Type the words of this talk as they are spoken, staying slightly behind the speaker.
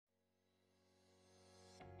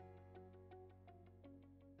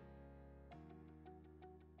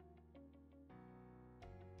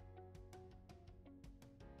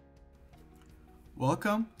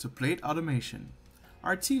Welcome to Plate Automation.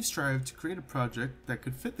 Our team strived to create a project that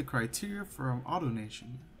could fit the criteria from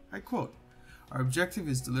AutoNation. I quote, "Our objective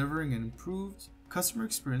is delivering an improved customer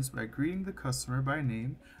experience by greeting the customer by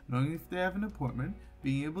name, knowing if they have an appointment,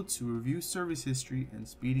 being able to review service history, and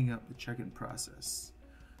speeding up the check-in process."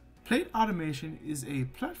 Plate Automation is a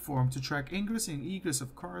platform to track ingress and egress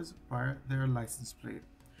of cars via their license plate.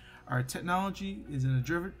 Our technology is an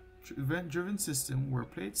event-driven system where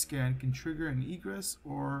plate scan can trigger an egress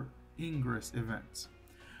or ingress event.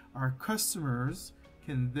 Our customers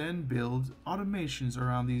can then build automations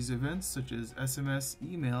around these events such as SMS,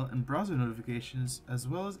 email, and browser notifications, as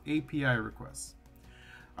well as API requests.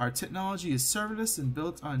 Our technology is serverless and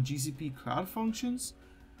built on GCP Cloud Functions.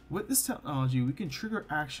 With this technology, we can trigger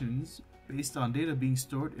actions based on data being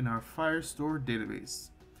stored in our Firestore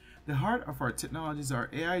database. The heart of our technology is our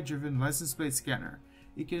AI-driven license plate scanner.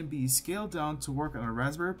 It can be scaled down to work on a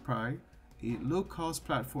Raspberry Pi, a low-cost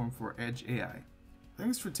platform for Edge AI.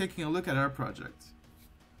 Thanks for taking a look at our project.